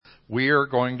we are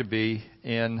going to be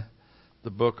in the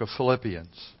book of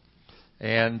Philippians.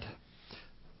 And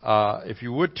if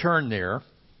you would turn there,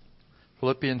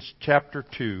 Philippians chapter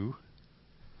 2,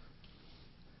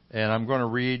 and I'm going to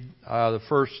read the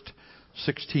first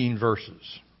 16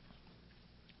 verses.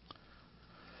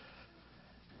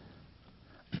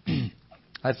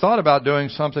 I thought about doing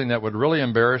something that would really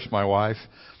embarrass my wife,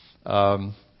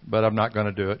 but I'm not going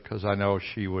to do it because I know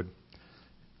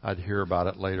I'd hear about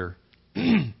it later.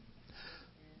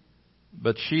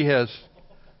 But she has,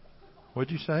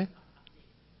 what'd you say?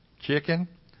 Chicken?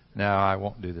 No, I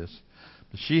won't do this.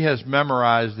 But she has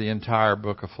memorized the entire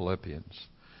book of Philippians.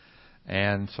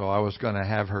 And so I was going to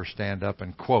have her stand up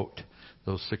and quote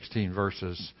those 16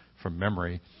 verses from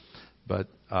memory. But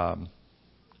I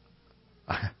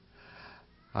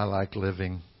like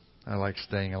living. I like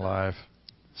staying alive.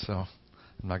 So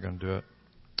I'm not going to do it.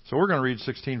 So we're going to read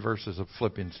 16 verses of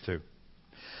Philippians 2.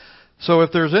 So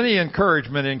if there's any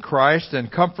encouragement in Christ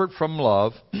and comfort from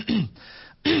love,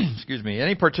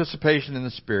 any participation in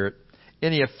the Spirit,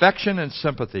 any affection and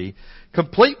sympathy,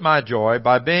 complete my joy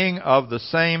by being of the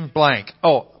same blank.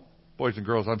 Oh, boys and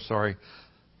girls, I'm sorry.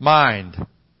 Mind.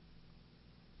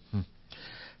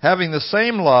 Having the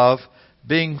same love,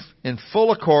 being in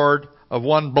full accord of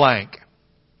one blank.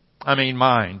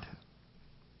 Mind.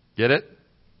 Get it?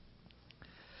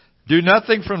 Do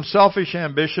nothing from selfish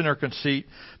ambition or conceit,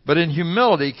 but in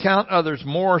humility count others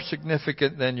more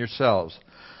significant than yourselves.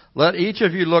 Let each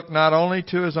of you look not only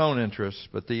to his own interests,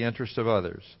 but the interest of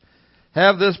others.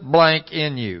 Have this blank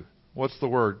in you. What's the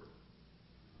word?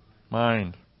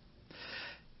 Mind.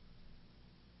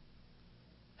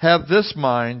 Have this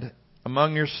mind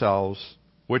among yourselves,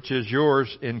 which is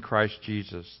yours in Christ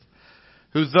Jesus,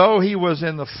 who though he was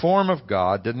in the form of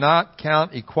God, did not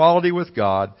count equality with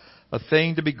God a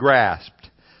thing to be grasped,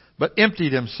 but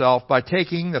emptied himself by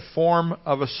taking the form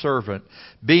of a servant,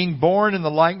 being born in the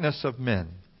likeness of men.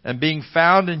 And being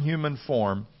found in human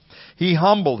form, he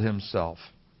humbled himself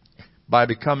by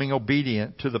becoming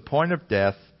obedient to the point of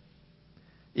death,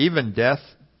 even death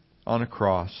on a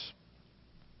cross.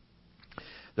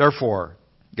 Therefore,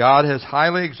 God has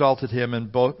highly exalted him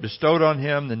and bestowed on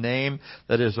him the name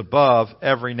that is above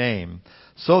every name,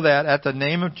 so that at the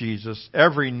name of Jesus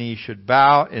every knee should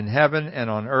bow in heaven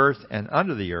and on earth and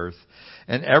under the earth,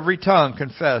 and every tongue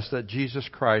confess that Jesus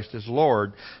Christ is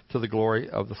Lord, to the glory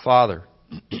of the Father.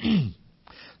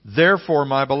 Therefore,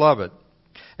 my beloved,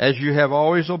 as you have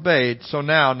always obeyed, so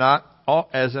now, not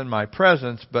as in my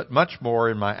presence, but much more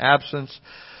in my absence,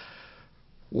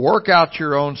 work out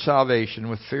your own salvation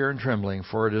with fear and trembling,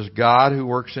 for it is God who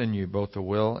works in you both to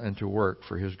will and to work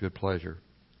for his good pleasure.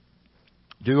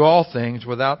 Do all things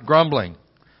without grumbling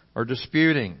or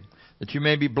disputing, that you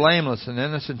may be blameless and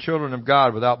innocent children of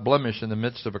God, without blemish in the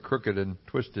midst of a crooked and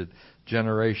twisted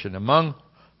generation, among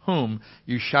whom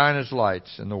you shine as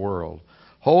lights in the world,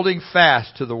 holding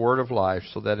fast to the word of life,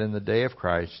 so that in the day of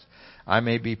Christ I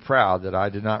may be proud that I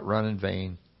did not run in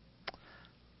vain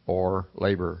or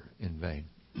labor in vain.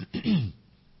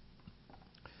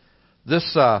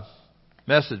 This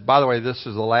message, by the way, this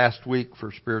is the last week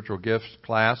for spiritual gifts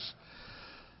class.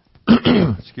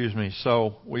 Excuse me.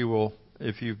 So we will,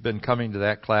 if you've been coming to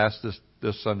that class,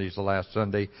 this Sunday is the last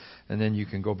Sunday, and then you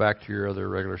can go back to your other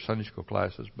regular Sunday school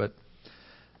classes,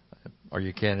 or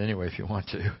you can anyway if you want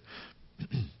to.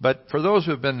 But for those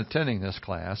who have been attending this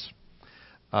class,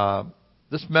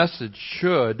 this message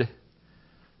should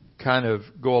kind of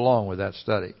go along with that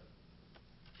study.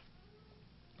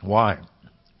 Why?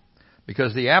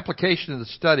 Because the application of the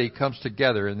study comes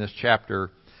together in this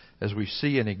chapter as we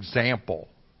see an example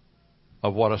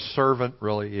of what a servant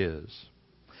really is.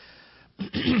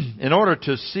 In order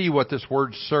to see what this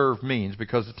word serve means,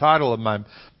 because the title of my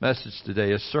message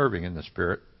today is Serving in the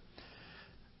Spirit,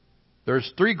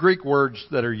 there's 3 Greek words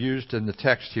that are used in the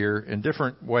text here in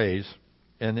different ways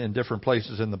and in different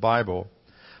places in the Bible.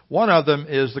 One of them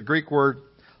is the Greek word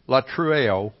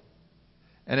latrueo,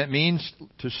 and it means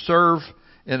to serve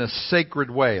in a sacred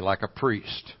way, like a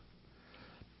priest.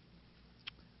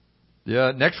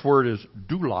 The next word is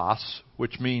doulos,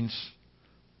 which means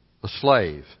a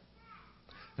slave.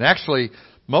 And actually,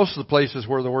 most of the places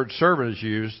where the word servant is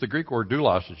used, the Greek word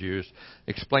doulos is used,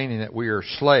 explaining that we are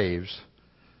slaves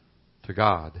to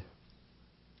God,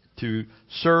 to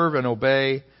serve and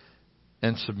obey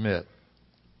and submit.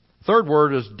 Third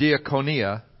word is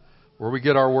diakonia, where we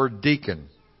get our word deacon.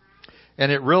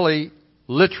 And it really,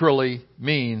 literally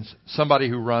means somebody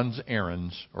who runs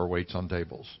errands or waits on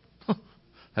tables.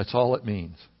 That's all it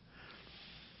means.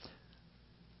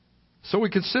 So we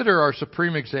consider our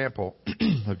supreme example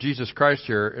of Jesus Christ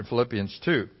here in Philippians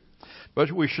 2.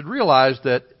 But we should realize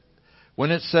that when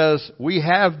it says we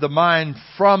have the mind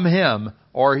from Him,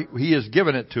 or He has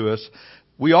given it to us,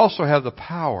 we also have the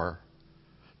power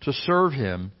to serve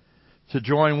Him, to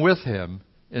join with Him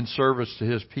in service to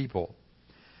His people.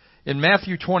 In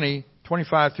Matthew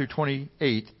 20:25 through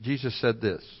 28, Jesus said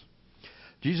this.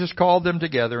 Jesus called them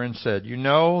together and said, "You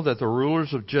know that the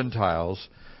rulers of Gentiles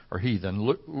or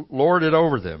heathen lord it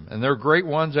over them, and their great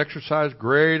ones exercise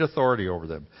great authority over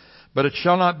them. But it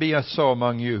shall not be so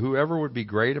among you. Whoever would be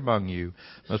great among you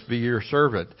must be your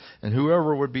servant, and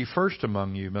whoever would be first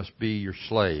among you must be your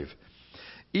slave.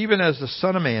 Even as the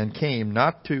Son of Man came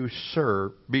not to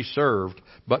be served,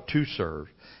 but to serve,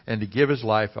 and to give His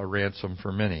life a ransom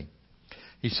for many."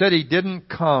 He said He didn't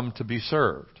come to be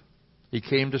served. He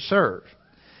came to serve.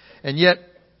 And yet,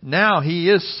 now He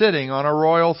is sitting on a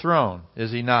royal throne,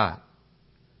 is He not?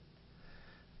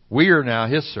 We are now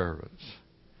His servants.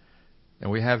 And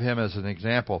we have Him as an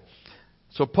example.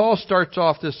 So Paul starts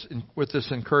off with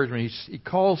this encouragement. He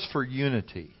calls for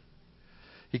unity.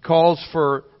 He calls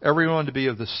for everyone to be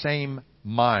of the same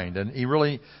mind. And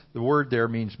the word there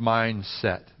means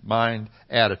mindset, mind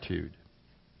attitude.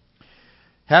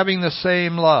 Having the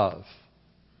same love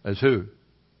as who?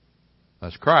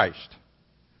 As Christ.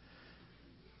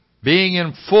 Being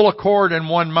in full accord in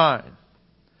one mind.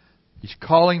 He's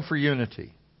calling for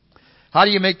unity. How do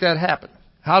you make that happen?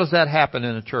 How does that happen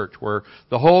in a church where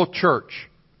the whole church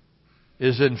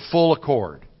is in full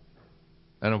accord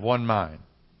and of one mind?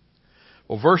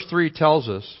 Well, verse 3 tells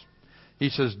us, he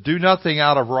says, "Do nothing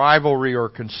out of rivalry or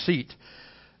conceit.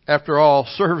 After all,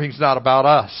 serving's not about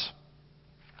us,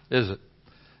 is it?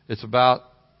 It's about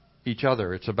each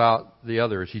other. It's about the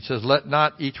others." He says, "Let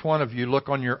not each one of you look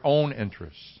on your own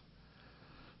interests,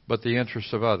 but the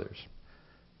interests of others."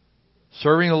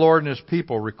 Serving the Lord and His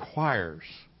people requires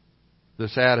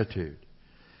this attitude.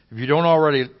 If you don't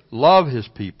already love His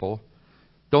people,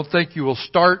 don't think you will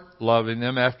start loving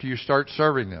them after you start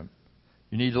serving them.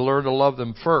 You need to learn to love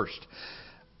them first.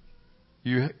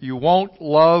 You won't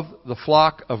love the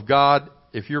flock of God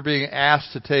if you're being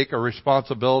asked to take a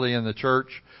responsibility in the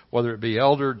church, whether it be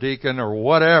elder, deacon, or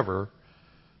whatever.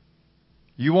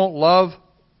 You won't love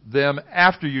them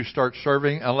after you start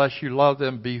serving unless you love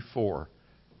them before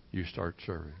you start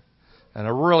serving. And I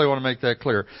really want to make that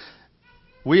clear.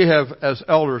 We have, as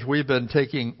elders, we've been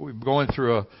going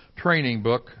through a training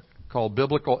book called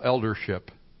Biblical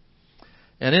Eldership.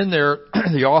 And in there,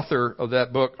 the author of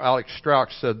that book, Alex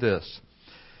Strauch, said this: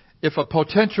 if a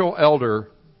potential elder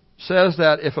says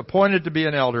that if appointed to be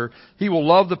an elder, he will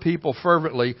love the people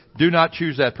fervently, do not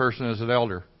choose that person as an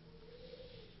elder.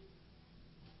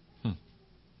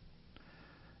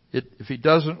 If he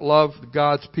doesn't love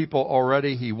God's people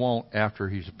already, he won't after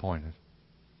he's appointed.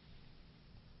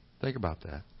 Think about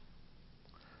that.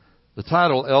 The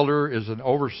title elder is an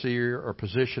overseer or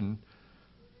position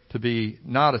to be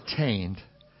not attained,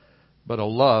 but a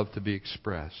love to be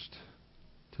expressed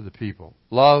to the people.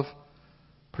 Love,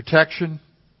 protection,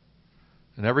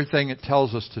 and everything it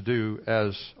tells us to do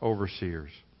as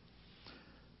overseers.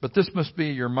 But this must be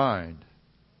your mind.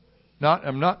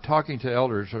 I'm not talking to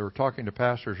elders or talking to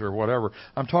pastors or whatever.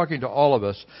 I'm talking to all of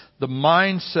us. The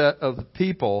mindset of the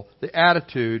people, the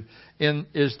attitude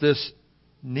is this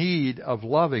need of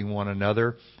loving one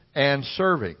another and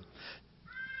serving.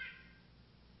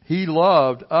 He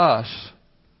loved us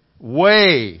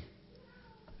way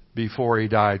before He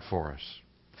died for us.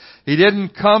 He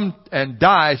didn't come and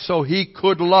die so He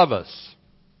could love us.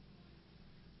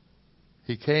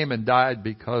 He came and died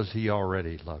because He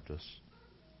already loved us.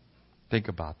 Think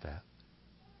about that.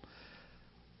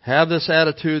 Have this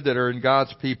attitude that are in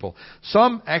God's people.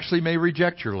 Some actually may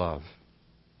reject your love.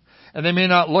 And they may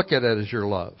not look at it as your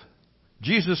love.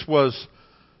 Jesus was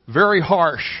very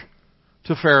harsh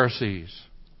to Pharisees.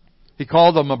 He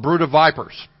called them a brood of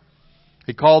vipers.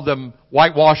 He called them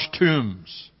whitewashed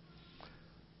tombs.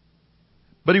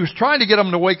 But He was trying to get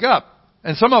them to wake up.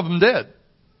 And some of them did.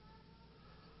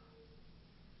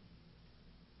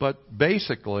 But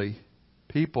basically,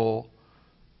 people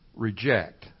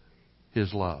reject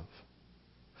His love.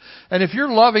 And if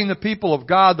you're loving the people of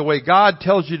God the way God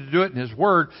tells you to do it in His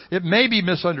Word, it may be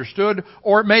misunderstood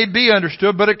or it may be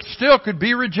understood, but it still could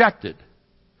be rejected.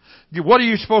 What are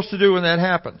you supposed to do when that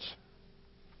happens?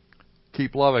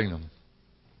 Keep loving them.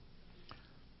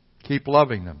 Keep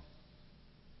loving them.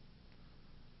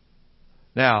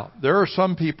 Now, there are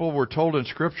some people, we're told in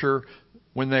Scripture,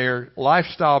 when their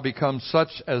lifestyle becomes such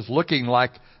as looking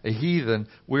like a heathen,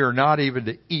 we are not even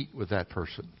to eat with that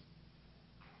person.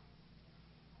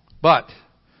 But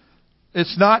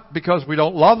it's not because we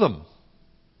don't love them.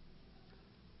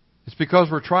 It's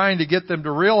because we're trying to get them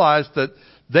to realize that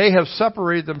They have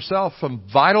separated themselves from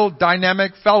vital,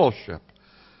 dynamic fellowship.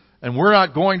 And we're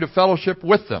not going to fellowship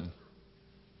with them.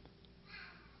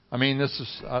 I mean, this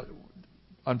is,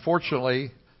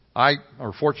 unfortunately,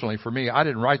 fortunately for me, I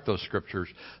didn't write those scriptures.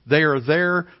 They are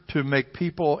there to make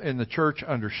people in the church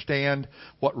understand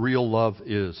what real love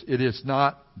is. It is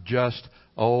not just,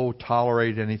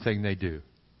 tolerate anything they do.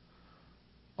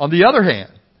 On the other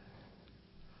hand,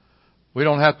 we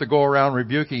don't have to go around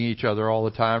rebuking each other all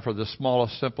the time for the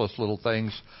smallest, simplest little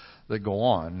things that go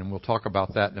on. And we'll talk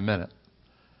about that in a minute.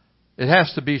 It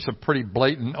has to be some pretty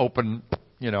blatant, open,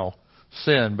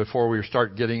 sin before we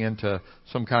start getting into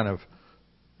some kind of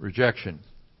rejection.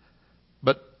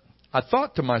 But I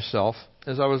thought to myself,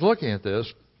 as I was looking at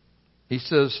this, he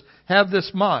says, have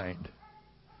this mind.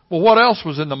 Well, what else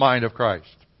was in the mind of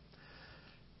Christ?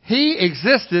 He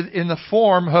existed in the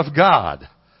form of God.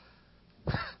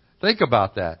 Think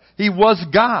about that. He was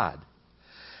God.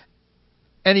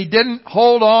 And He didn't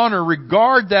hold on or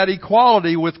regard that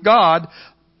equality with God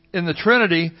in the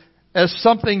Trinity as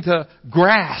something to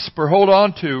grasp or hold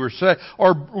on to or say,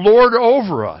 or lord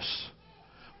over us.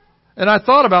 And I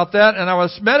thought about that, and I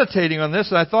was meditating on this,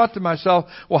 and I thought to myself,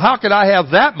 well, how could I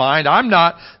have that mind? I'm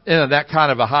not in that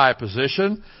kind of a high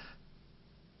position.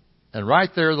 And right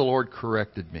there, the Lord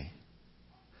corrected me.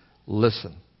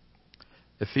 Listen.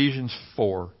 Ephesians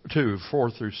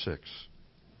 4:4-6.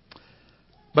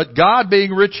 But God,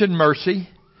 being rich in mercy,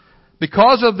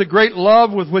 because of the great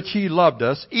love with which He loved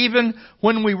us, even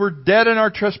when we were dead in our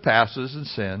trespasses and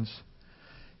sins,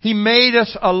 He made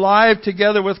us alive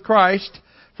together with Christ.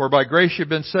 For by grace you've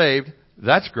been saved.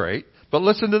 That's great. But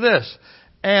listen to this.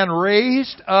 And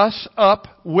raised us up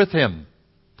with Him.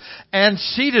 And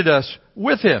seated us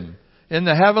with Him in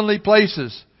the heavenly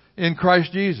places in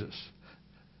Christ Jesus.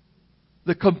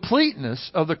 The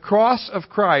completeness of the cross of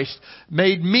Christ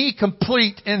made me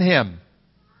complete in Him.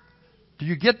 Do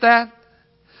you get that?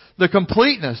 The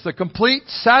completeness, the complete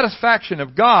satisfaction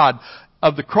of God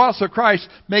of the cross of Christ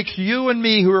makes you and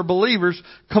me who are believers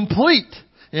complete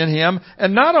in Him.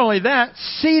 And not only that,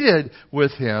 seated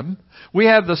with Him. We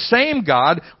have the same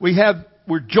God.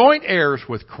 We're joint heirs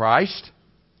with Christ.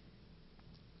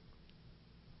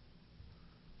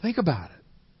 Think about it.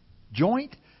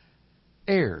 Joint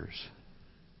heirs.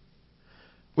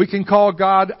 We can call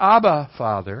God Abba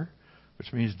Father,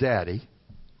 which means Daddy.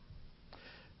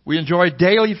 We enjoy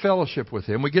daily fellowship with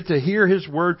Him. We get to hear His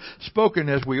Word spoken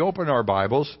as we open our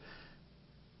Bibles.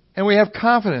 And we have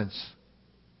confidence,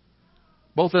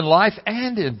 both in life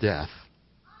and in death.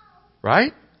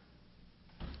 Right?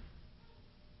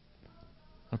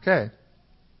 Okay.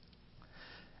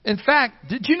 In fact,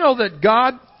 did you know that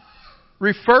God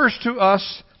refers to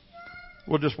us...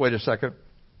 We'll just wait a second.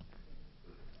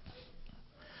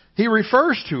 He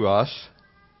refers to us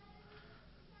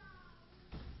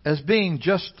as being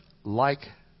just like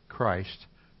Christ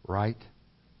right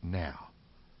now.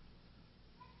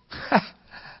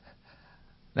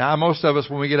 Now, most of us,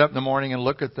 when we get up in the morning and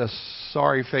look at the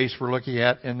sorry face we're looking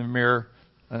at in the mirror,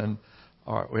 and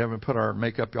we haven't put our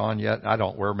makeup on yet. I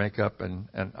don't wear makeup, and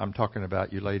I'm talking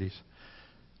about you ladies.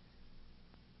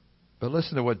 But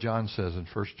listen to what John says in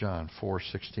 1 John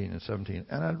 4:16 and 17.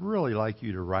 And I'd really like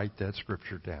you to write that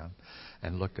scripture down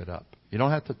and look it up. You don't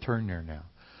have to turn there now.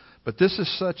 But this is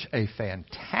such a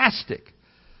fantastic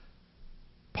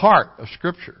part of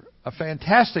Scripture, a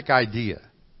fantastic idea,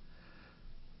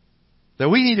 that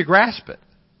we need to grasp it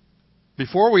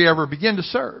before we ever begin to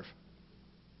serve.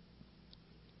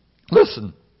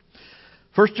 Listen,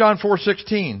 1 John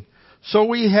 4:16. So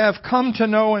we have come to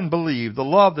know and believe the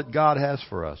love that God has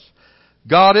for us.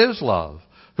 God is love.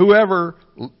 Whoever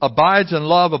abides in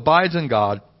love abides in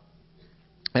God,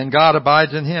 and God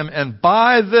abides in him. And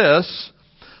by this,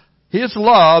 His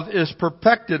love is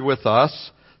perfected with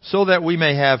us, so that we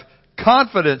may have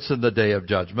confidence in the day of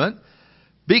judgment.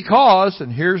 Because,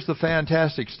 and here's the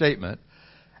fantastic statement,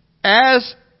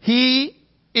 as He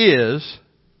is,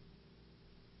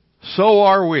 so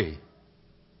are we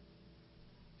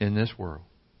in this world.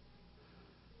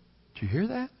 Do you hear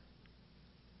that?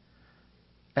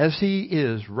 As He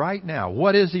is right now.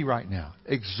 What is He right now?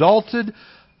 Exalted,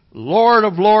 Lord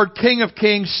of Lords, King of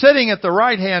Kings, sitting at the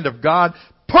right hand of God,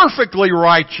 perfectly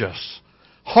righteous,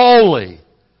 holy,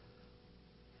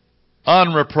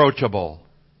 unreproachable.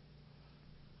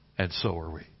 And so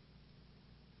are we.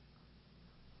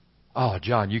 Oh,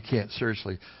 John, you can't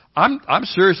seriously. I'm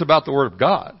serious about the Word of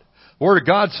God. The Word of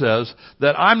God says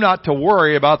that I'm not to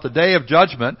worry about the day of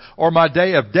judgment or my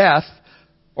day of death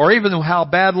or even how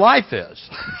bad life is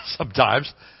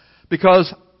sometimes,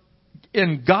 because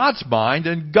in God's mind,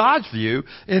 in God's view,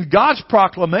 in God's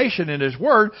proclamation in His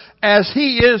Word, as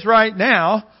He is right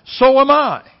now, so am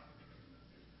I.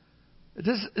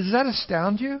 Does that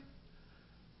astound you?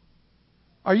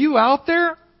 Are you out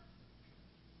there?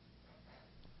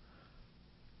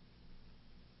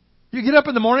 You get up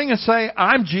in the morning and say,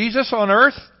 I'm Jesus on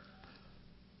earth.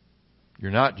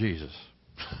 You're not Jesus.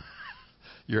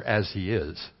 You're as He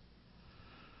is.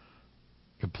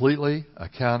 Completely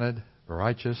accounted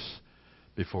righteous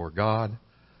before God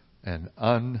and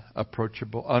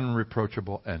unapproachable,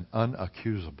 unreproachable, and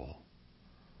unaccusable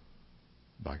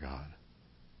by God.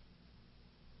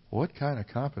 What kind of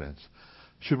confidence?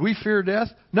 Should we fear death?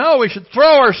 No, we should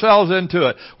throw ourselves into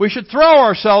it. We should throw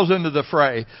ourselves into the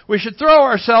fray. We should throw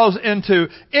ourselves into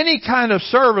any kind of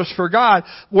service for God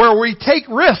where we take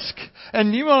risk.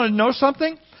 And you want to know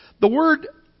something? The word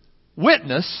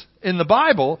witness in the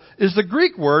Bible is the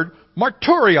Greek word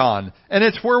marturion, and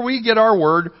it's where we get our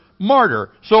word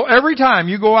martyr. So every time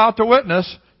you go out to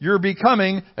witness, you're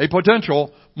becoming a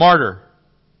potential martyr.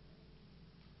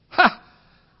 Ha!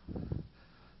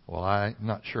 Well, I'm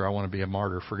not sure I want to be a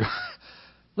martyr for God.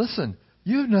 Listen,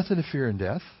 you have nothing to fear in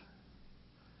death.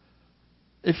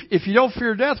 If you don't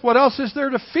fear death, what else is there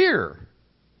to fear?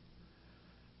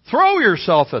 Throw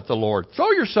yourself at the Lord.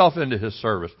 Throw yourself into His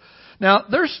service. Now,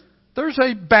 there's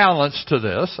a balance to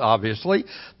this, obviously,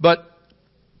 but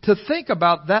to think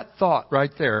about that thought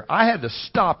right there, I had to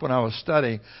stop when I was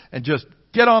studying and just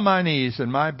get on my knees in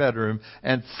my bedroom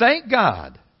and thank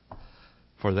God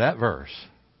for that verse.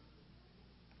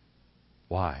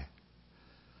 Why?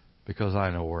 Because I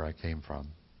know where I came from.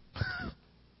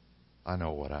 I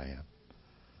know what I am.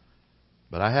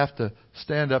 But I have to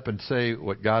stand up and say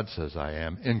what God says I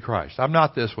am in Christ. I'm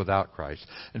not this without Christ.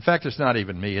 In fact, it's not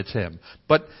even me, it's Him.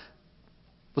 But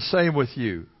the same with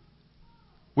you.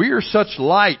 We are such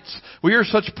lights. We are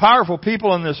such powerful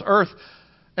people on this earth.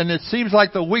 And it seems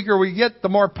like the weaker we get, the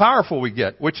more powerful we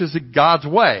get, which is God's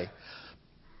way.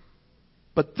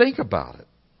 But think about it.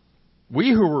 We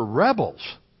who were rebels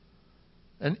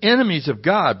and enemies of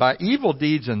God by evil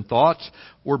deeds and thoughts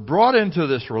were brought into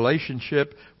this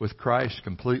relationship with Christ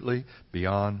completely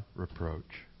beyond reproach.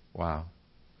 Wow.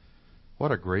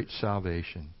 What a great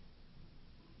salvation.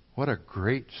 What a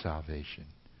great salvation.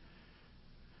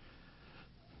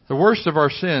 The worst of our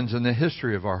sins in the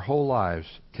history of our whole lives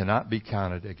cannot be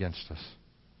counted against us.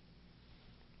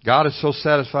 God is so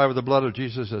satisfied with the blood of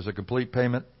Jesus as a complete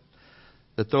payment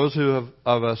that those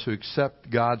of us who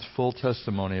accept God's full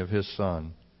testimony of His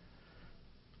Son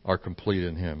are complete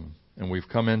in Him. And we've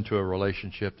come into a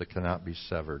relationship that cannot be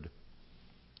severed,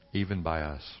 even by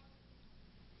us.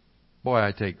 Boy,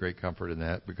 I take great comfort in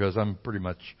that because I'm pretty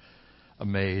much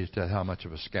amazed at how much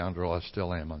of a scoundrel I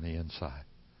still am on the inside.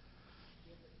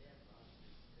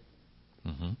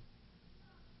 Mm-hmm.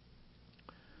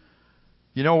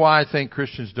 You know why I think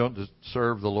Christians don't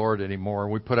serve the Lord anymore?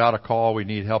 We put out a call. We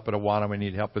need help at Awana. We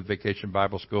need help with Vacation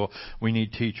Bible School. We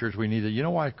need teachers. We need. You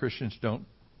know why Christians don't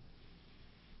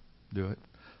do it?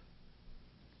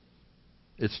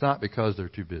 It's not because they're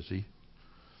too busy.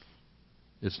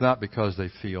 It's not because they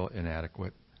feel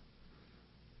inadequate.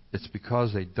 It's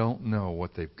because they don't know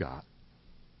what they've got.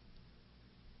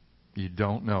 You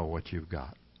don't know what you've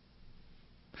got.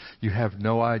 You have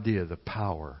no idea the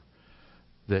power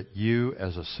that you,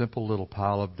 as a simple little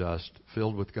pile of dust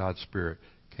filled with God's Spirit,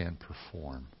 can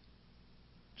perform.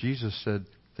 Jesus said,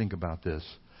 think about this.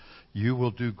 You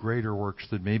will do greater works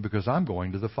than me because I'm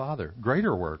going to the Father.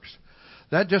 Greater works.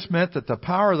 That just meant that the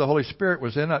power of the Holy Spirit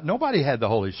was in us. Nobody had the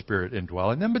Holy Spirit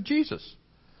indwelling them but Jesus.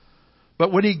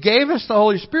 But when He gave us the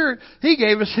Holy Spirit, He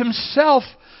gave us Himself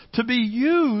to be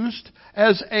used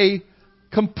as a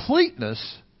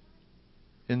completeness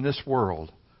in this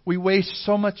world. We waste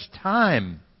so much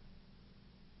time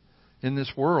in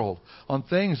this world on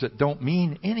things that don't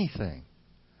mean anything.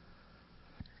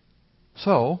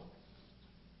 So,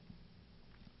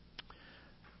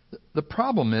 the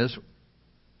problem is,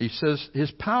 He says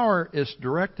His power is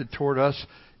directed toward us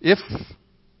if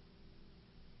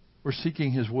we're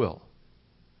seeking His will.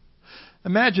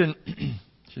 Imagine,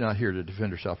 she's not here to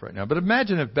defend herself right now, but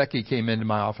imagine if Becky came into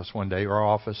my office one day, or our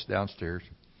office downstairs.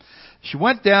 She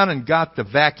went down and got the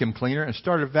vacuum cleaner and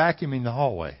started vacuuming the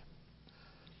hallway.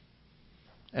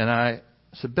 And I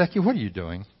said, Becky, what are you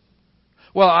doing?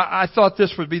 Well, I thought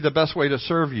this would be the best way to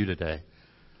serve you today.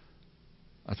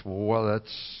 I said,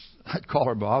 I'd call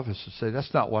her in my office and say,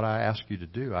 that's not what I asked you to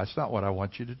do. That's not what I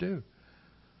want you to do.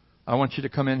 I want you to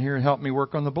come in here and help me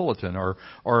work on the bulletin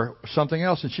or something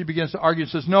else. And she begins to argue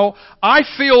and says, no, I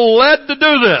feel led to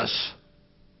do this.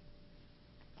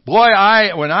 Boy,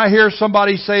 when I hear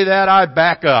somebody say that, I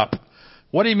back up.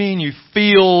 What do you mean you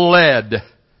feel led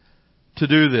to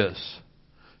do this?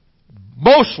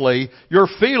 Mostly, your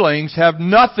feelings have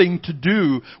nothing to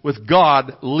do with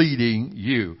God leading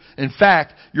you. In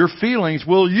fact, your feelings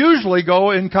will usually go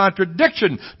in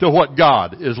contradiction to what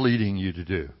God is leading you to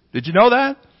do. Did you know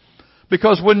that?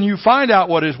 Because when you find out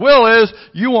what His will is,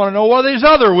 you want to know what His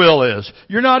other will is.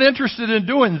 You're not interested in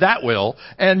doing that will,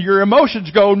 and your emotions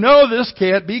go, no, this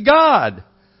can't be God.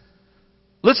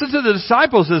 Listen to the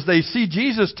disciples as they see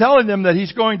Jesus telling them that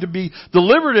He's going to be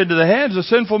delivered into the hands of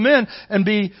sinful men and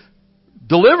be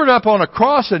delivered up on a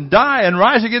cross and die and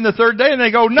rise again the third day, and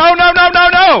they go, no, no, no, no,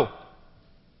 no!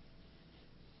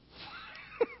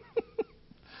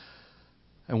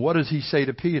 And what does He say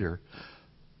to Peter?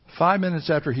 5 minutes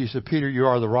after He said, Peter, you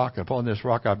are the rock. Upon this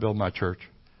rock I build my church.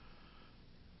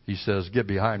 He says, get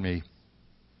behind me,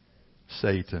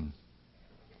 Satan.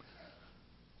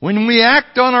 When we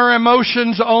act on our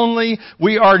emotions only,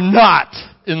 we are not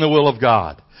in the will of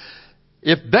God.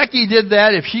 If Becky did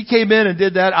that, if she came in and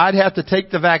did that, I'd have to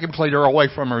take the vacuum cleaner away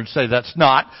from her and say, that's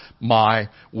not my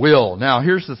will. Now,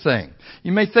 here's the thing.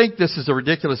 You may think this is a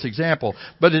ridiculous example,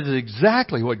 but it is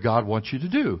exactly what God wants you to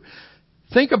do.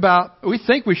 We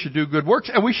think we should do good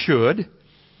works, and we should,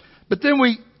 but then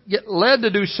we get led to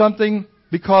do something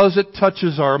because it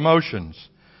touches our emotions.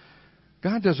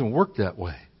 God doesn't work that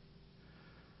way.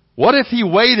 What if He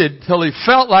waited till He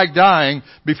felt like dying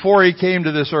before He came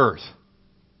to this earth?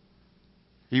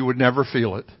 He would never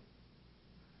feel it.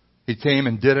 He came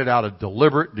and did it out of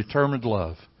deliberate, determined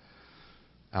love,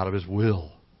 out of His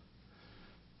will.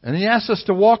 And He asks us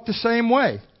to walk the same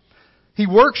way. He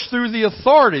works through the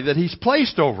authority that He's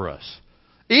placed over us,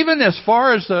 even as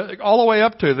far as all the way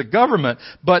up to the government,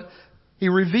 but He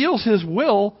reveals His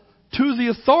will to the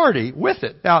authority with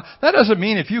it. Now, that doesn't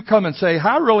mean if you come and say,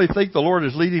 I really think the Lord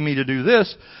is leading me to do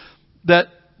this, that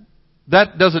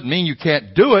doesn't mean you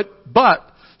can't do it, but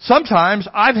sometimes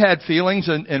I've had feelings,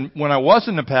 and when I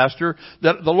wasn't a pastor,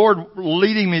 that the Lord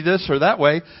leading me this or that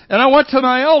way, and I went to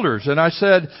my elders and I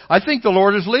said, I think the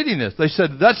Lord is leading this. They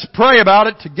said, let's pray about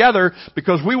it together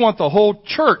because we want the whole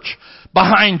church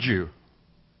behind you.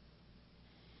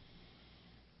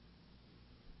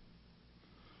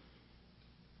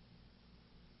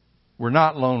 We're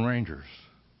not lone rangers.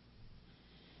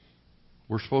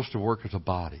 We're supposed to work as a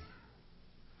body.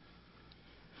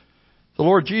 The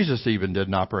Lord Jesus even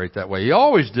didn't operate that way. He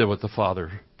always did what the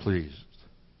Father pleased.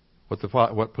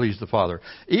 What pleased the Father.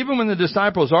 Even when the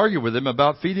disciples argued with Him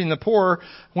about feeding the poor,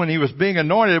 when He was being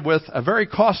anointed with a very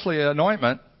costly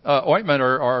ointment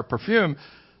or perfume,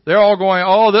 they're all going,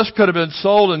 oh, this could have been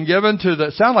sold and given to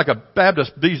the, sound like a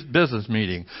Baptist business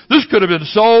meeting. This could have been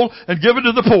sold and given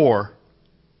to the poor.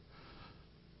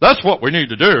 That's what we need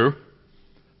to do.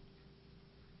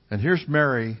 And here's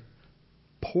Mary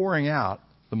pouring out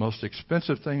the most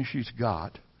expensive thing she's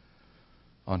got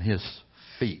on His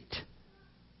feet.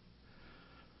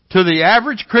 To the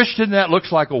average Christian, that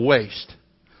looks like a waste.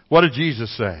 What did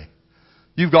Jesus say?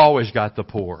 You've always got the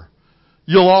poor.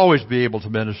 You'll always be able to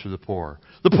minister to the poor.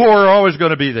 The poor are always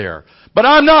going to be there. But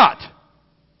I'm not.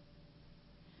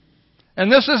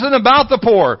 And this isn't about the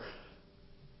poor.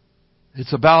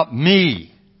 It's about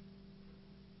me,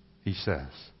 He says.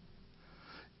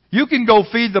 You can go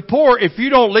feed the poor. If you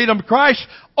don't lead them to Christ,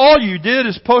 all you did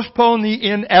is postpone the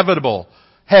inevitable.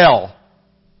 Hell.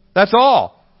 That's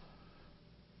all.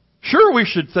 Sure, we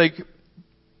should think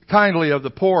kindly of the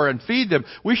poor and feed them.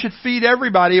 We should feed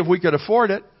everybody if we could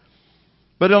afford it.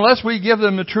 But unless we give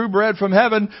them the true bread from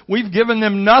heaven, we've given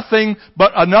them nothing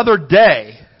but another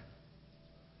day.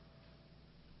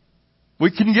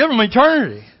 We can give them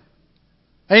eternity.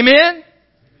 Amen?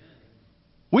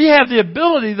 We have the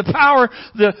ability, the power,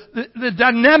 the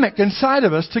dynamic inside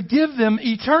of us to give them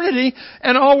eternity,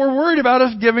 and all we're worried about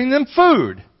is giving them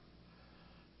food.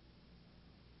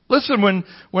 Listen,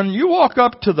 when you walk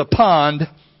up to the pond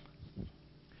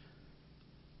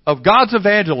of God's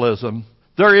evangelism,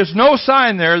 there is no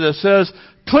sign there that says,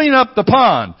 clean up the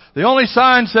pond. The only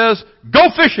sign says, go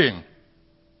fishing.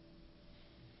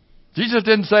 Jesus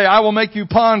didn't say, I will make you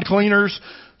pond cleaners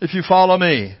if you follow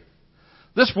me.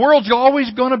 This world's always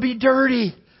going to be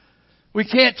dirty. We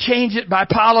can't change it by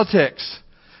politics.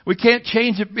 We can't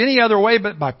change it any other way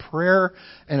but by prayer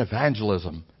and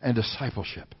evangelism and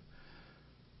discipleship.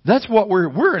 That's what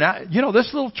we're in. You know, this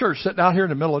little church sitting out here in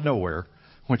the middle of nowhere,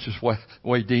 which is the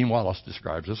way Dean Wallace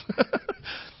describes us,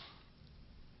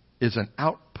 is an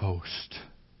outpost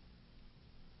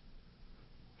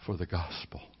for the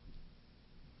gospel.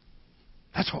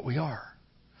 That's what we are.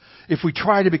 If we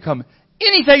try to become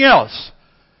anything else,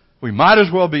 we might as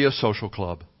well be a social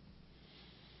club.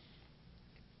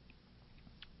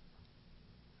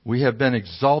 We have been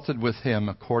exalted with Him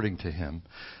according to Him.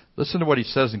 Listen to what he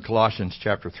says in Colossians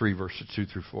chapter 3, verses 2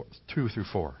 through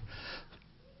 4.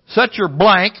 Set your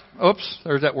blank,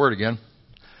 there's that word again.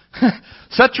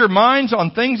 Set your minds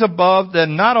on things above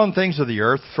than not on things of the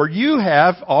earth, for you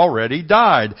have already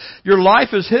died. Your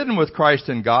life is hidden with Christ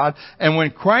in God, and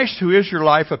when Christ, who is your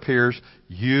life, appears,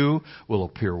 you will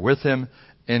appear with Him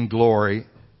in glory.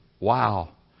 Wow.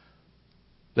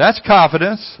 That's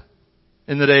confidence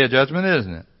in the day of judgment,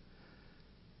 isn't it?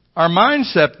 Our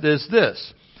mindset is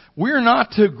this. We're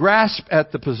not to grasp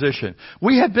at the position.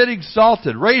 We have been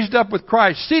exalted, raised up with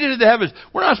Christ, seated in the heavens.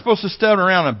 We're not supposed to stand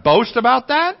around and boast about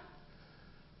that.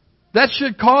 That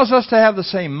should cause us to have the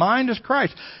same mind as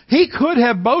Christ. He could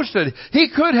have boasted. He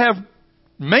could have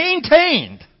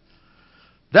maintained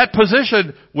that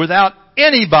position without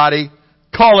anybody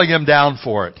calling him down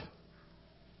for it.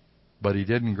 But he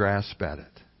didn't grasp at it.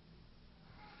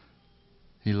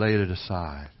 He laid it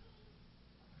aside.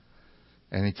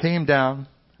 And he came down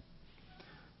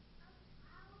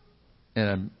in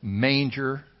a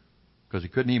manger, because he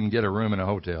couldn't even get a room in a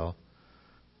hotel.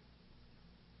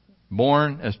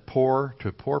 Born as poor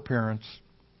to poor parents.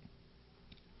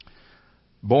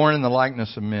 Born in the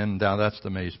likeness of men. Now that's the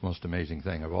most amazing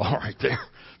thing of all right there,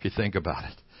 if you think about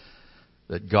it.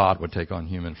 That God would take on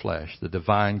human flesh. The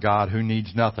divine God who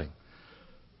needs nothing.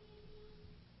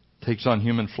 Takes on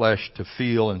human flesh to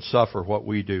feel and suffer what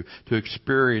we do. To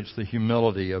experience the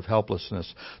humility of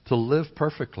helplessness. To live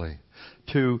perfectly.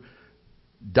 To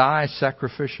die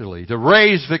sacrificially. To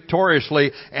raise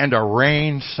victoriously. And to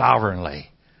reign sovereignly.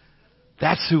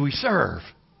 That's who we serve.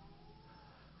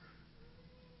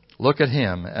 Look at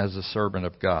Him as a servant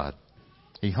of God.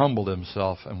 He humbled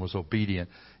Himself and was obedient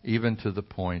even to the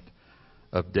point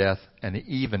of death, and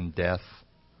even death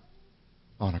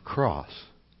on a cross.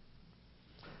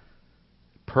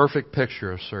 Perfect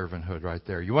picture of servanthood right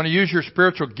there. You want to use your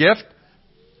spiritual gift?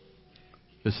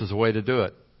 This is a way to do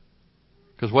it.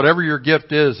 Because whatever your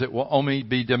gift is, it will only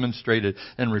be demonstrated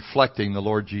in reflecting the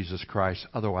Lord Jesus Christ.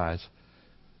 Otherwise,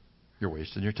 you're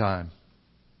wasting your time.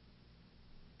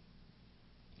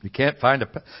 You can't find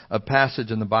a passage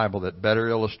in the Bible that better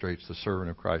illustrates the servant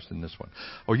of Christ than this one.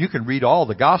 Or you can read all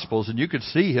the Gospels and you can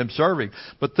see Him serving.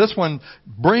 But this one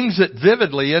brings it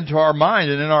vividly into our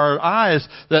mind and in our eyes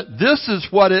that this is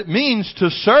what it means to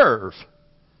serve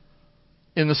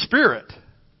in the Spirit.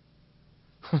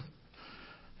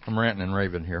 I'm ranting and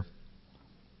raving here.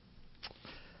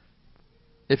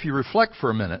 If you reflect for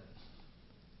a minute,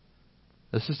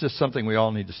 this is just something we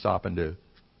all need to stop and do.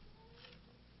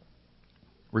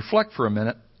 Reflect for a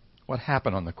minute what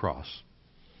happened on the cross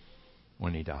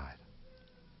when He died.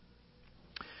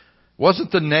 It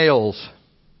wasn't the nails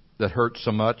that hurt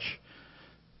so much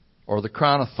or the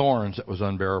crown of thorns that was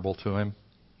unbearable to Him.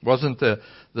 It wasn't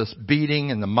this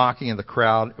beating and the mocking of the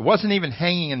crowd. It wasn't even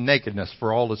hanging in nakedness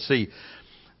for all to see.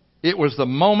 It was the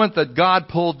moment that God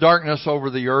pulled darkness over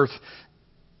the earth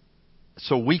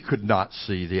so we could not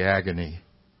see the agony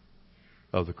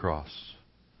of the cross.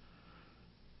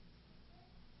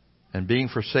 And being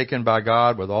forsaken by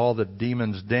God with all the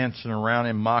demons dancing around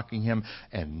Him, mocking Him,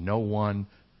 and no one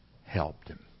helped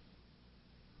Him.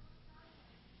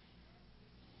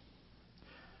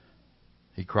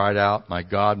 He cried out, my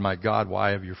God,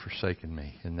 why have you forsaken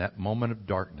me?" In that moment of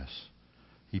darkness,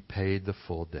 He paid the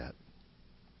full debt.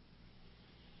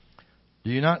 Do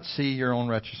you not see your own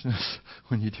wretchedness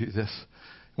when you do this?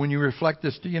 When you reflect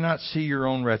this, do you not see your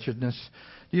own wretchedness?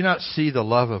 Do you not see the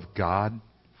love of God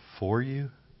for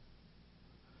you?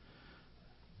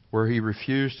 Where He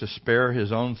refused to spare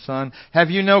His own Son? Have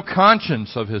you no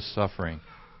conscience of His suffering?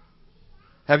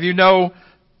 Are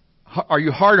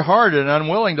you hard-hearted and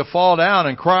unwilling to fall down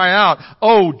and cry out,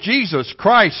 "Oh, Jesus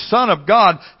Christ, Son of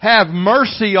God, have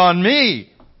mercy on me"?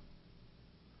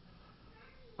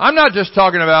 I'm not just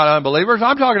talking about unbelievers.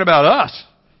 I'm talking about us.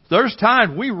 There's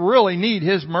times we really need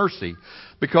His mercy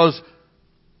because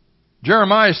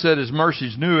Jeremiah said His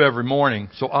mercy's new every morning.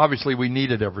 So obviously we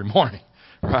need it every morning,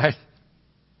 right?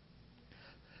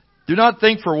 Do not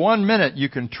think for 1 minute you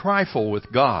can trifle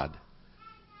with God.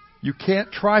 You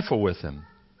can't trifle with Him.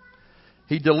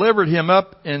 He delivered Him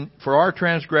up for our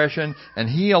transgression, and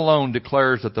He alone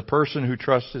declares that the person who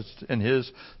trusts in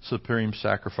His supreme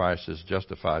sacrifice is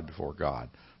justified before God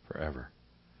forever.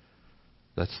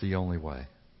 That's the only way.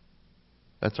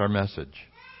 That's our message.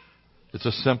 It's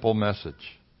a simple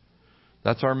message.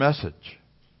 That's our message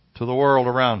to the world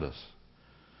around us.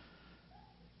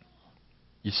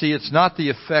 You see, it's not the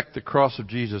effect the cross of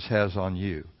Jesus has on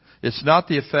you. It's not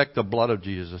the effect the blood of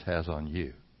Jesus has on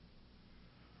you.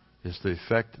 It's the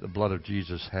effect the blood of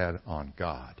Jesus had on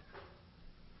God.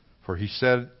 For He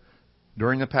said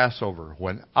during the Passover,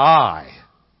 when I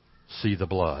see the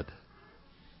blood.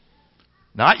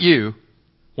 Not you.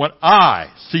 When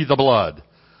I see the blood,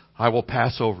 I will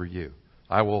pass over you.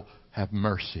 I will have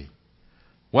mercy.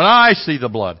 When I see the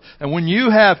blood. And when you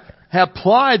have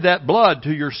applied that blood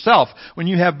to yourself, when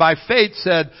you have by faith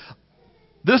said,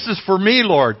 this is for me,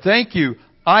 Lord, thank you,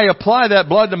 I apply that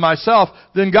blood to myself,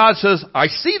 then God says, I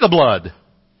see the blood.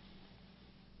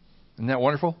 Isn't that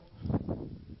wonderful?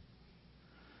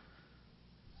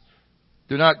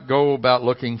 Do not go about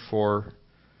looking for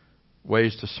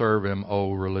ways to serve Him,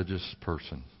 O religious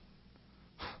person.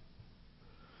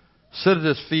 Sit at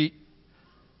His feet.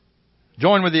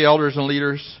 Join with the elders and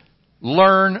leaders.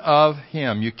 Learn of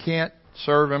Him. You can't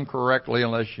serve Him correctly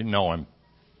unless you know Him.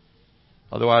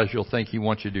 Otherwise, you'll think He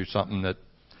wants you to do something that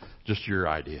just your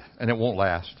idea. And it won't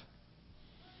last.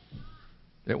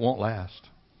 It won't last.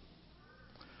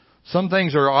 Some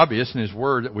things are obvious in His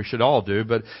Word that we should all do,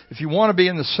 but if you want to be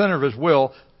in the center of His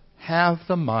will, have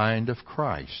the mind of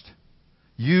Christ.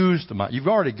 Use the mind. You've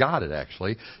already got it,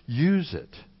 actually. Use it.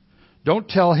 Don't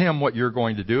tell Him what you're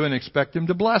going to do and expect Him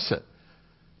to bless it.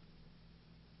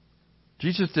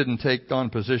 Jesus didn't take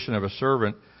on position of a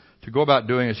servant to go about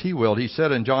doing as He willed. He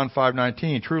said in John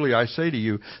 5:19, truly I say to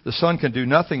you, the Son can do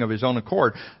nothing of His own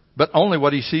accord, but only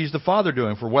what He sees the Father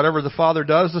doing. For whatever the Father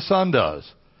does, the Son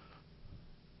does.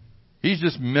 He's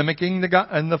just mimicking the God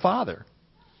and the Father.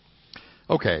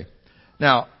 Okay.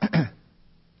 Now,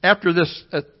 after this,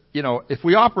 if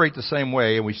we operate the same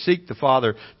way and we seek the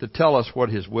Father to tell us what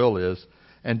His will is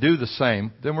and do the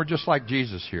same, then we're just like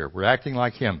Jesus here. We're acting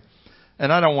like Him.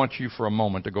 And I don't want you for a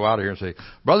moment to go out here and say,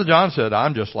 Brother John said,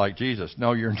 I'm just like Jesus.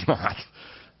 No, you're not.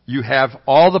 You have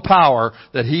all the power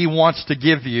that He wants to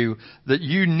give you that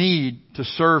you need to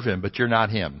serve Him, but you're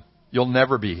not Him. You'll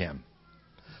never be Him.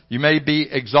 You may be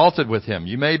exalted with Him.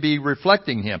 You may be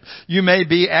reflecting Him. You may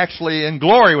be actually in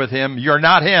glory with Him. You're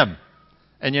not Him.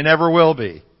 And you never will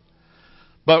be.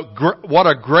 But what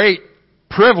a great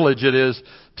privilege it is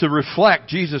to reflect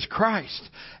Jesus Christ.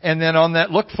 And then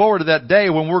look forward to that day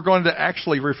when we're going to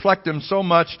actually reflect Him so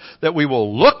much that we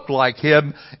will look like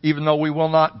Him even though we will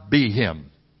not be Him.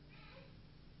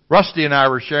 Rusty and I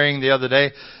were sharing the other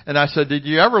day, and I said, did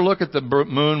you ever look at the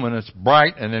moon when it's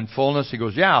bright and in fullness? He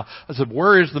goes, yeah. I said,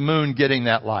 where is the moon getting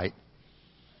that light?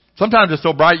 Sometimes it's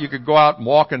so bright you could go out and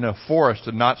walk in a forest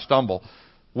and not stumble.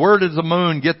 Where does the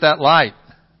moon get that light?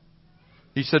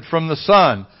 He said, from the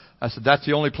sun. I said, that's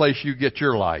the only place you get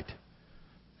your light.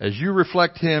 As you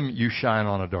reflect Him, you shine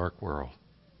on a dark world.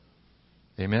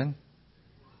 Amen?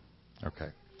 Okay.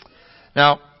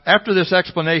 Now, after this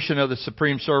explanation of the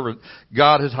supreme servant,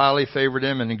 God has highly favored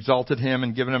him and exalted him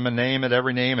and given him a name at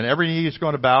every name, and every knee is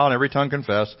going to bow and every tongue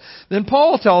confess. Then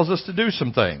Paul tells us to do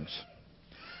some things.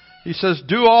 He says,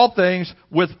 do all things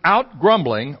without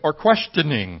grumbling or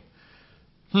questioning.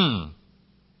 Oh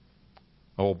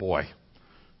boy,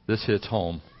 this hits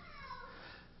home.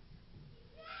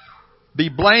 Be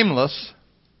blameless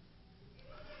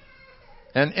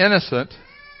and innocent,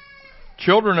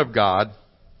 children of God,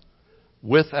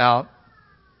 without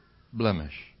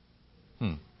blemish.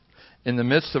 In the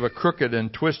midst of a crooked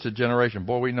and twisted generation.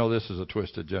 Boy, we know this is a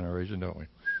twisted generation, don't we?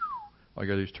 All you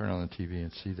got to do is turn on the TV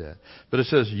and see that. But it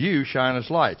says, you shine as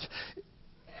lights.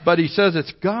 But he says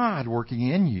it's God working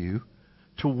in you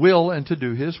to will and to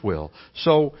do His will.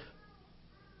 So,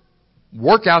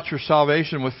 work out your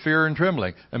salvation with fear and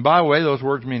trembling. And by the way, those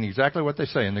words mean exactly what they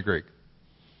say in the Greek.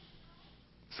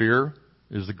 Fear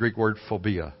is the Greek word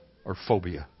phobia, or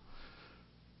phobia.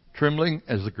 Trembling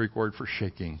is the Greek word for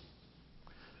shaking.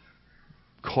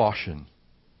 Caution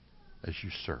as you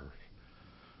serve.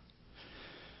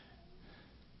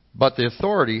 But the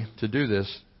authority to do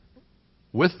this,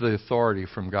 with the authority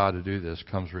from God to do this,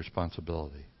 comes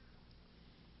responsibility.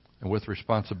 And with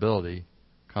responsibility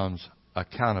comes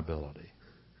accountability.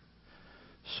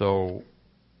 So,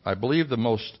 I believe the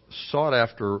most sought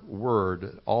after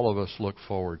word all of us look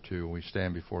forward to when we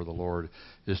stand before the Lord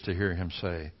is to hear Him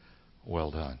say,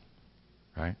 well done.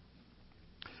 Right?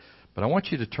 But I want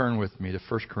you to turn with me to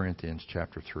 1 Corinthians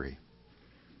chapter 3.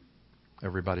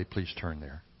 Everybody, please turn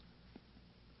there.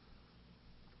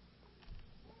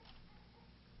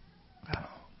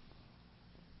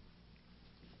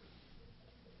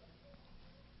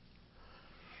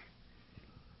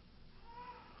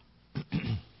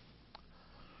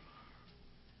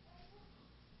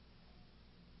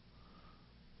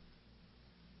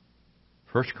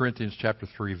 1 Corinthians chapter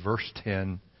 3, verse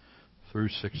 10 through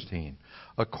 16.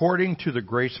 According to the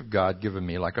grace of God given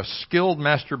me, like a skilled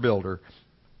master builder,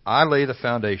 I lay the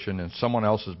foundation and someone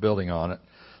else is building on it.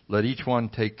 Let each one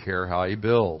take care how he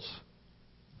builds.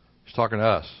 He's talking to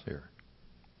us here.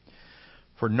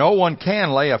 For no one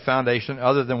can lay a foundation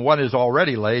other than what is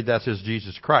already laid, that is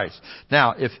Jesus Christ.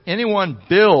 Now, if anyone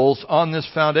builds on this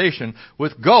foundation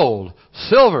with gold,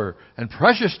 silver, and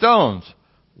precious stones,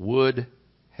 wood,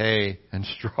 hay, and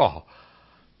straw,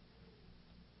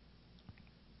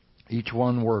 each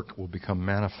one work will become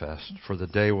manifest, for the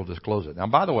day will disclose it. Now,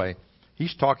 by the way,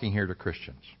 he's talking here to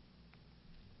Christians.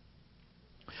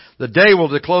 The day will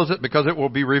disclose it because it will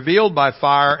be revealed by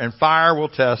fire, and fire will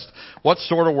test what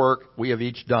sort of work we have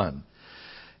each done.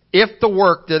 If the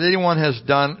work that anyone has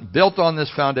done, built on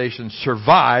this foundation,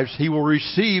 survives, he will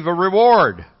receive a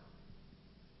reward.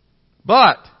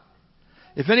 But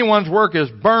if anyone's work is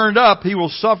burned up, he will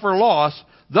suffer loss,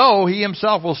 though he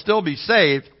himself will still be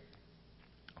saved,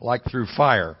 like through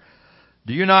fire.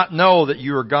 Do you not know that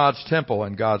you are God's temple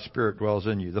and God's Spirit dwells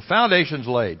in you? The foundation's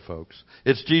laid, folks.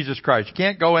 It's Jesus Christ. You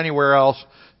can't go anywhere else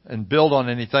and build on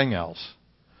anything else.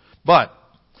 But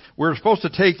we're supposed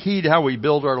to take heed how we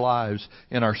build our lives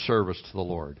in our service to the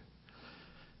Lord.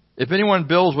 If anyone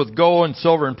builds with gold and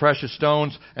silver and precious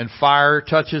stones and fire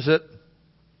touches it,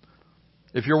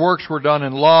 if your works were done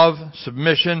in love,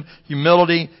 submission,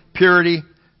 humility, purity,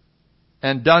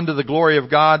 and done to the glory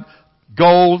of God,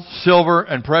 gold, silver,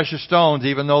 and precious stones,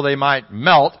 even though they might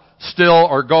melt, still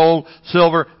are gold,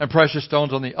 silver, and precious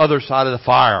stones on the other side of the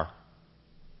fire.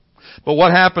 But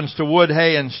what happens to wood,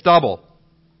 hay, and stubble?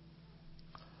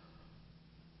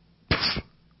 It's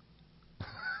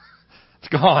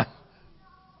gone.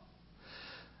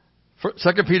 2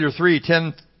 Peter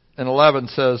 3:10 and 11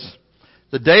 says,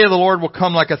 the day of the Lord will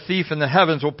come like a thief, and the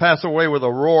heavens will pass away with a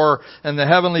roar, and the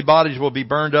heavenly bodies will be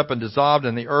burned up and dissolved,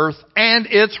 and the earth and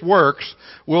its works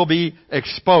will be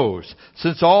exposed.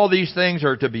 Since all these things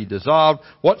are to be dissolved,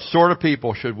 what sort of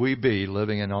people should we be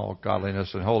living in all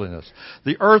godliness and holiness?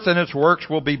 The earth and its works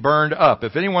will be burned up.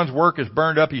 If anyone's work is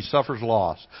burned up, he suffers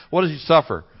loss. What does he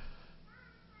suffer?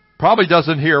 Probably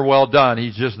doesn't hear well done.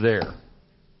 He's just there.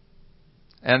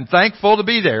 And thankful to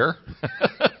be there.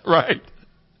 Right?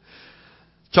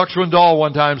 Chuck Swindoll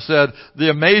one time said, the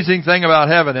amazing thing about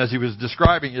heaven, as he was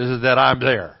describing, is that I'm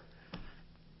there.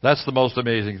 That's the most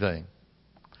amazing thing.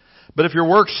 But if your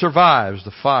work survives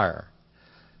the fire,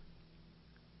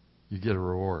 you get a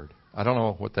reward. I don't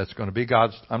know what that's going to be.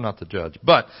 I'm not the judge.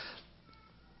 But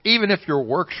even if your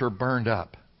works are burned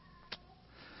up,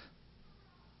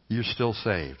 you're still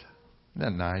saved. Isn't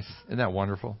that nice? Isn't that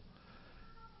wonderful?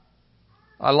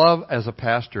 I love, as a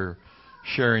pastor,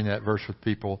 sharing that verse with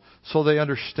people so they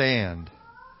understand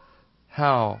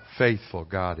how faithful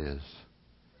God is,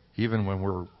 even when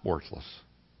we're worthless.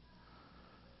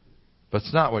 But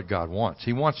it's not what God wants.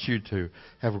 He wants you to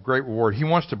have a great reward. He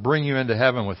wants to bring you into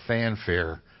heaven with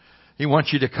fanfare. He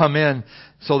wants you to come in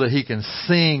so that He can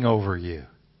sing over you.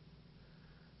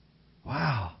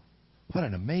 Wow, what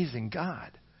an amazing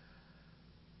God.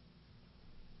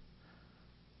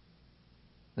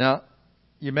 Now,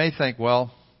 you may think,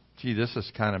 well, gee, this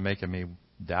is kind of making me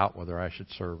doubt whether I should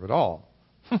serve at all.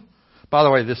 By the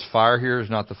way, this fire here is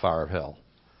not the fire of hell.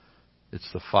 It's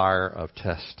the fire of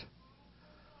test.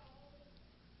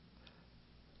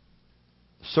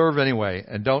 Serve anyway,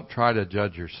 and don't try to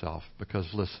judge yourself, because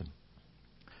listen.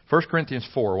 1 Corinthians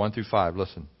 4, 1 through 5,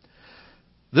 listen.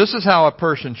 This is how a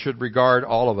person should regard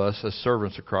all of us as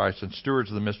servants of Christ and stewards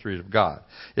of the mysteries of God.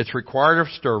 It's required of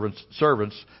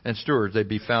servants and stewards they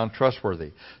be found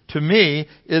trustworthy. To me,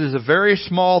 it is a very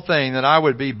small thing that I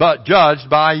would be but judged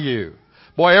by you.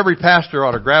 Boy, every pastor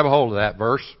ought to grab a hold of that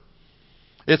verse.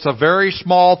 It's a very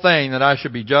small thing that I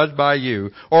should be judged by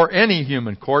you or any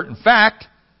human court. In fact,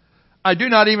 I do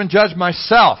not even judge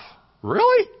myself.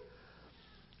 Really?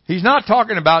 He's not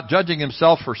talking about judging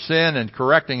himself for sin and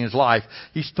correcting his life.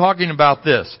 He's talking about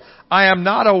this. I am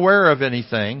not aware of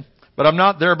anything, but I'm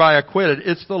not thereby acquitted.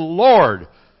 It's the Lord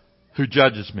who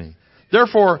judges me.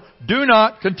 Therefore, do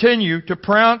not continue to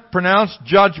pronounce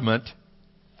judgment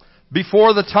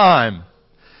before the time,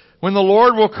 when the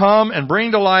Lord will come and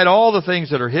bring to light all the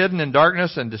things that are hidden in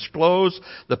darkness and disclose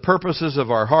the purposes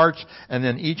of our hearts, and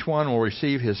then each one will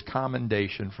receive his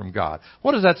commendation from God.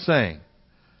 What is that saying?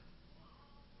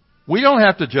 We don't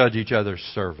have to judge each other's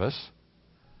service.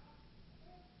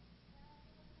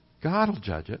 God will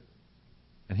judge it.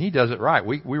 And He does it right.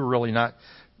 We were really not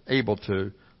able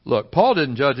to look. Paul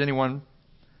didn't judge anyone.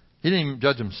 He didn't even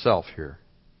judge himself here.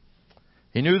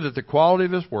 He knew that the quality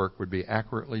of his work would be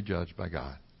accurately judged by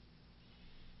God,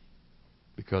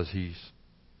 because He's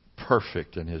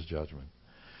perfect in His judgment.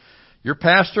 Your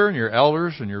pastor and your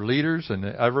elders and your leaders and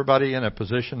everybody in a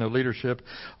position of leadership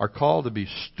are called to be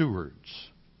stewards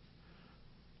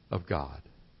of God.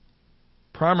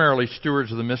 Primarily stewards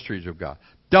of the mysteries of God.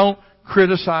 Don't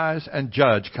criticize and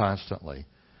judge constantly.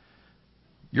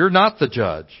 You're not the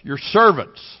judge. You're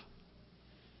servants.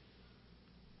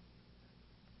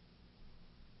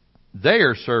 They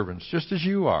are servants, just as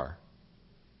you are,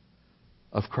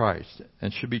 of Christ,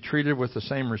 and should be treated with the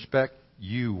same respect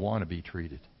you want to be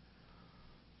treated.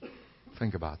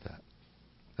 Think about that.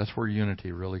 That's where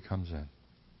unity really comes in.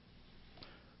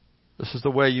 This is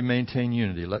the way you maintain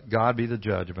unity. Let God be the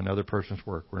judge of another person's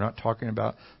work. We're not talking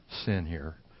about sin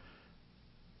here.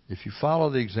 If you follow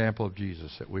the example of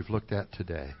Jesus that we've looked at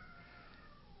today,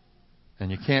 and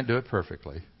you can't do it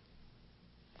perfectly,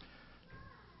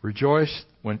 rejoice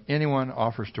when anyone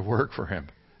offers to work for him.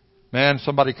 Man,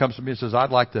 somebody comes to me and says, I'd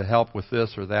like to help with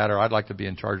this or that, or I'd like to be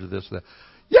in charge of this or that.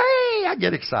 Yay! I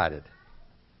get excited.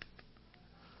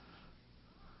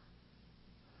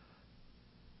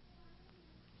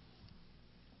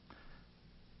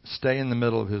 Stay in the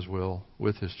middle of His will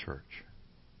with His church.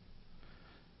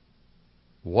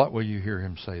 What will you hear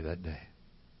Him say that day?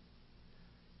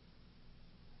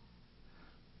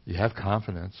 You have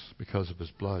confidence because of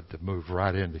His blood to move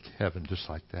right into heaven just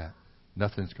like that.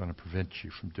 Nothing's going to prevent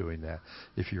you from doing that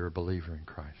if you're a believer in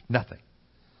Christ. Nothing.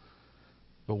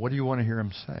 But what do you want to hear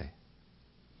Him say?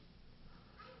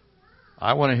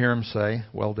 I want to hear Him say,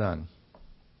 well done.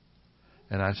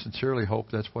 And I sincerely hope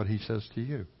that's what He says to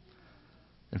you.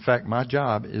 In fact, my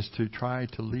job is to try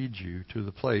to lead you to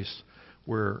the place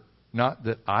where not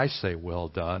that I say well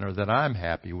done or that I'm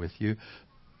happy with you,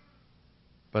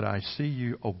 but I see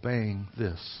you obeying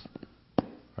this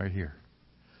right here.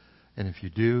 And if you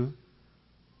do,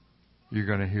 you're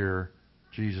going to hear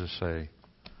Jesus say,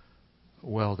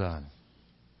 well done.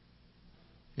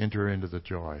 Enter into the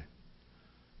joy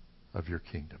of your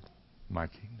kingdom, my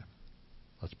kingdom.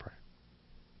 Let's pray.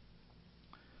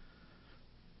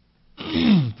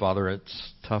 Father,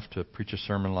 it's tough to preach a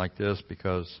sermon like this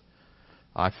because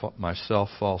I myself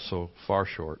fall so far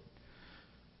short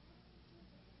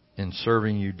in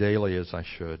serving you daily as I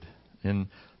should, in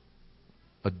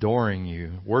adoring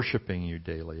you, worshiping you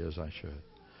daily as I should.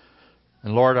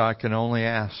 And Lord, I can only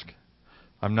ask.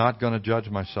 I'm not going to judge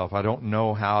myself. I don't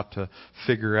know how to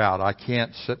figure out. I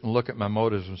can't sit and look at my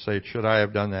motives and say, should I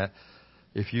have done that?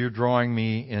 If you're drawing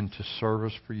me into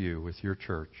service for you with your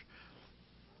church,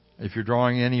 if you're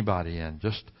drawing anybody in,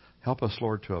 just help us,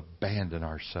 Lord, to abandon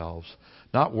ourselves.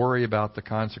 Not worry about the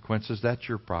consequences. That's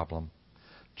your problem.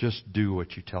 Just do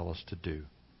what you tell us to do.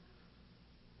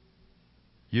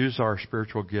 Use our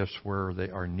spiritual gifts where they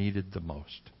are needed the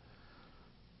most.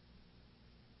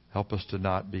 Help us to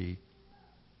not be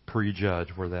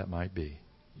prejudged where that might be.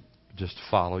 Just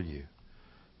follow you.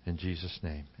 In Jesus'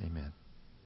 name, amen.